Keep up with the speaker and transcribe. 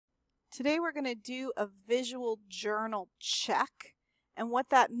Today we're going to do a visual journal check, and what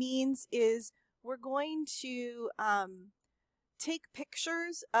that means is we're going to take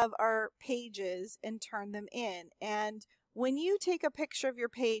pictures of our pages and turn them in. And when you take a picture of your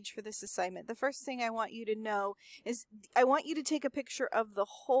page for this assignment, the first thing I want you to know is I want you to take a picture of the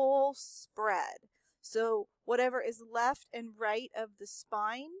whole spread. So whatever is left and right of the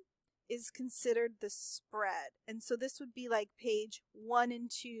spine is considered the spread. And so this would be like page 1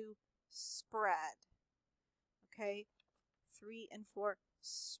 and 2 spread. Okay, 3 and 4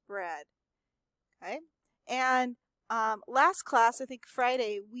 spread. Okay, and last class, I think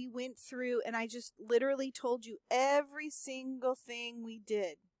Friday, we went through and I just literally told you every single thing we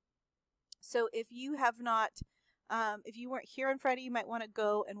did. So if you have not, if you weren't here on Friday, you might want to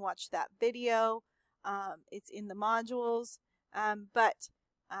go and watch that video. It's in the modules, but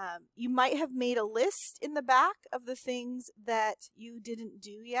you might have made a list in the back of the things that you didn't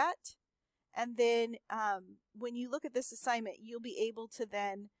do yet. And then when you look at this assignment, you'll be able to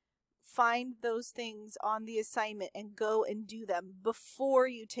then find those things on the assignment and go and do them before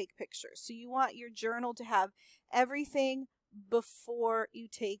you take pictures. So you want your journal to have everything before you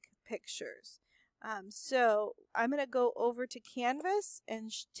take pictures. So I'm going to go over to Canvas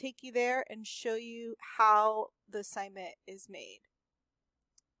and take you there and show you how the assignment is made.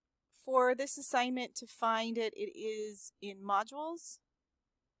 For this assignment, to find it, it is in modules.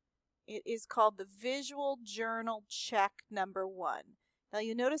 It is called the Visual Journal Check number 1. Now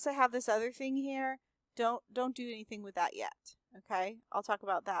you notice I have this other thing here. Don't do anything with that yet. Okay, I'll talk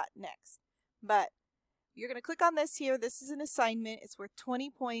about that next. But you're going to click on this here. This is an assignment. It's worth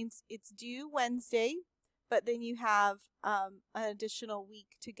 20 points. It's due Wednesday, but then you have an additional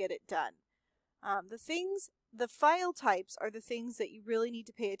week to get it done. The file types are the things that you really need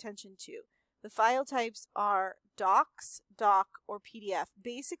to pay attention to. The file types are docs, doc, or PDF.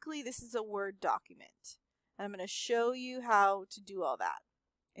 Basically, this is a Word document. And I'm going to show you how to do all that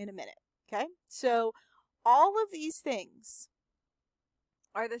in a minute. Okay? So all of these things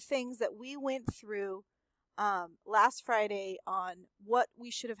are the things that we went through last Friday on what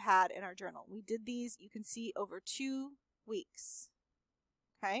we should have had in our journal. We did these, you can see, over 2 weeks.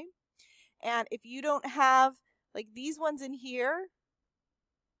 Okay? And if you don't have, like these ones in here,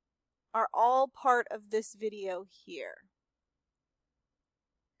 are all part of this video here.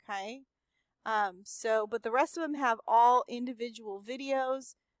 Okay? But the rest of them have all individual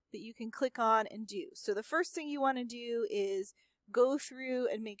videos that you can click on and do. So the first thing you want to do is go through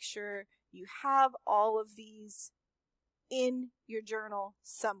and make sure you have all of these in your journal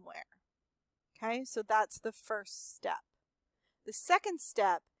somewhere. Okay? So that's the first step. The second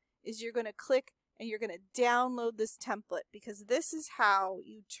step is you're going to click and you're going to download this template, because this is how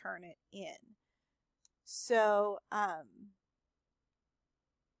you turn it in. So I'm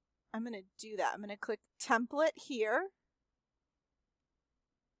going to do that. I'm going to click template here,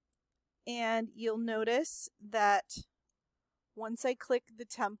 and you'll notice that once I click the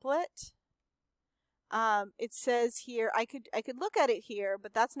template, it says here I could look at it here,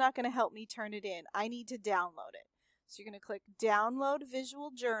 but that's not going to help me turn it in. I need to download it. So you're going to click download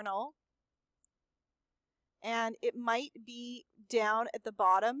visual journal. And it might be down at the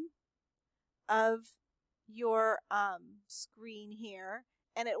bottom of your screen here,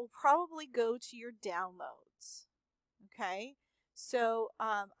 and it will probably go to your downloads. Okay, so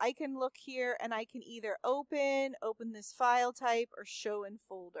I can look here and I can either open this file type or show in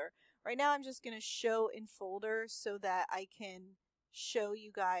folder. Right now I'm just going to show in folder so that I can show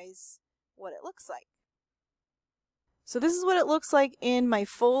you guys what it looks like. So this is what it looks like in my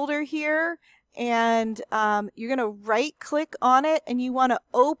folder here. And you're going to right click on it and you want to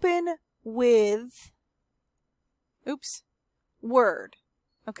open with, Word.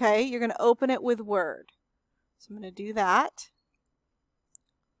 Okay, you're going to open it with Word. So I'm going to do that.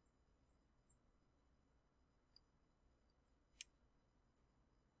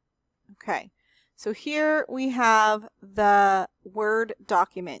 Okay, so here we have the Word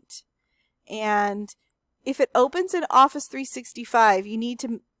document. And if it opens in Office 365, you need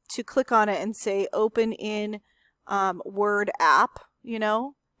to click on it and say open in Word app, you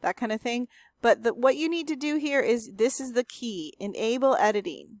know, that kind of thing. But what you need to do here is, this is the key, enable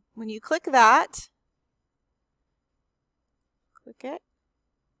editing. When you click that, click it,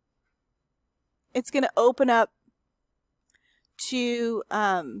 it's going to open up to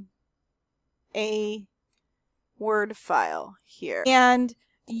a Word file here. And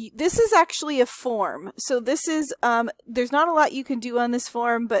this is actually a form. So this is, there's not a lot you can do on this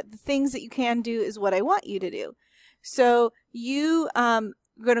form, but the things that you can do is what I want you to do. So you are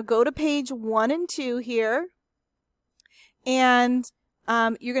going to go to page 1 and 2 here, and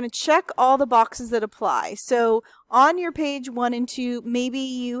you're going to check all the boxes that apply. So on your page 1 and 2, maybe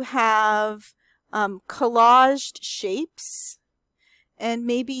you have collaged shapes, and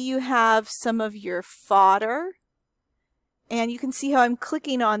maybe you have some of your fodder. And you can see how I'm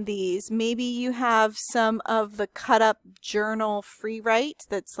clicking on these. Maybe you have some of the cut up journal free write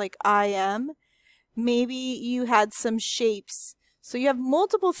that's like IM. Maybe you had some shapes. So you have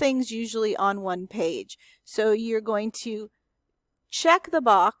multiple things usually on one page. So you're going to check the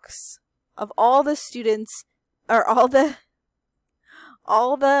box of all the students, or all the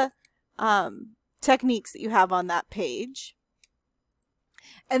techniques that you have on that page.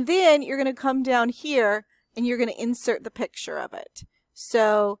 And then you're going to come down here and you're going to insert the picture of it.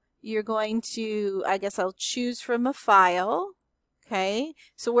 So you're going to, I guess I'll choose from a file. Okay,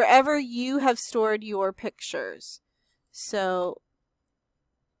 so wherever you have stored your pictures. So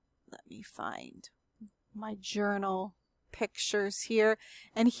let me find my journal pictures here.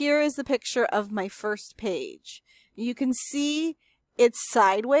 And here is the picture of my first page. You can see it's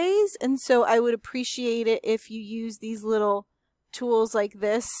sideways, and so I would appreciate it if you use these little tools like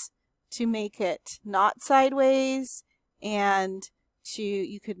this to make it not sideways, and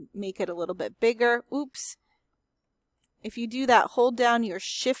you could make it a little bit bigger. Oops. If you do that, hold down your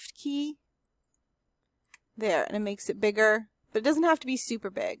shift key there, and it makes it bigger, but it doesn't have to be super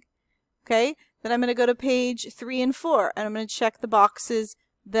big. Okay, then I'm going to go to page 3 and 4, and I'm going to check the boxes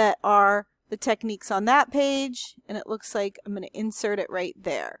that are the techniques on that page, and it looks like I'm going to insert it right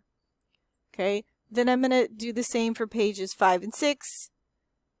there. Okay, then I'm going to do the same for pages 5 and 6,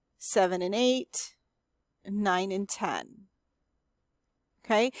 7 and 8, and 9 and 10.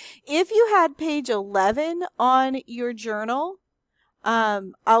 Okay, if you had page 11 on your journal,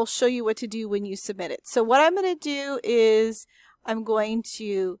 I'll show you what to do when you submit it. So what I'm going to do is I'm going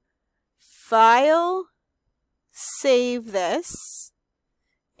to File, save this,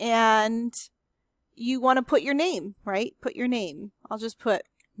 and you want to put your name, right? Put your name. I'll just put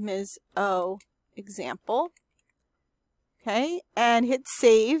Ms. O example. Okay, and hit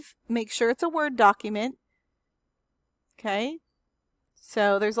save. Make sure it's a Word document. Okay,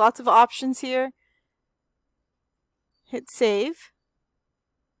 so there's lots of options here. Hit save.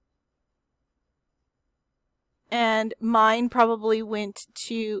 And mine probably went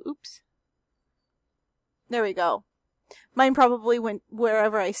to, oops. There we go. Mine probably went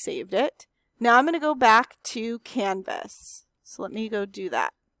wherever I saved it. Now I'm going to go back to Canvas. So let me go do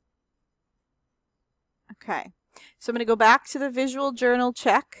that. Okay. So I'm going to go back to the visual journal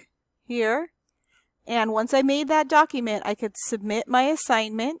check here. And once I made that document, I could submit my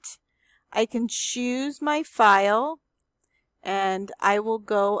assignment. I can choose my file, and I will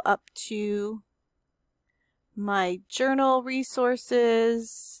go up to my journal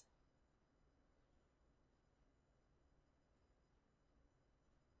resources.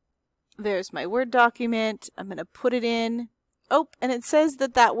 There's my Word document. I'm going to put it in. Oh, and it says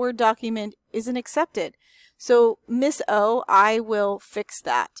that that Word document isn't accepted. So Miss O, I will fix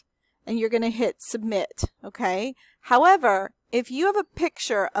that. And you're going to hit submit, okay? However, if you have a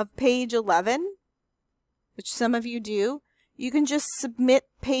picture of page 11, which some of you do, you can just submit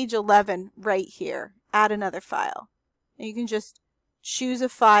page 11 right here. Add another file. And you can just choose a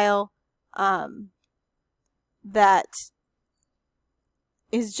file that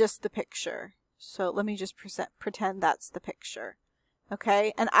is just the picture. So let me just pretend that's the picture.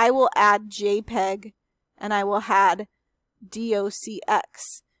 Okay, and I will add JPEG and I will add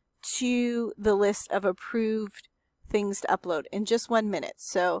DOCX to the list of approved things to upload in just 1 minute.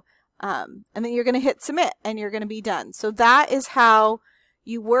 So, and then you're going to hit submit and you're going to be done. So that is how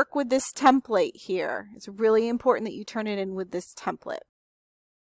you work with this template here. It's really important that you turn it in with this template.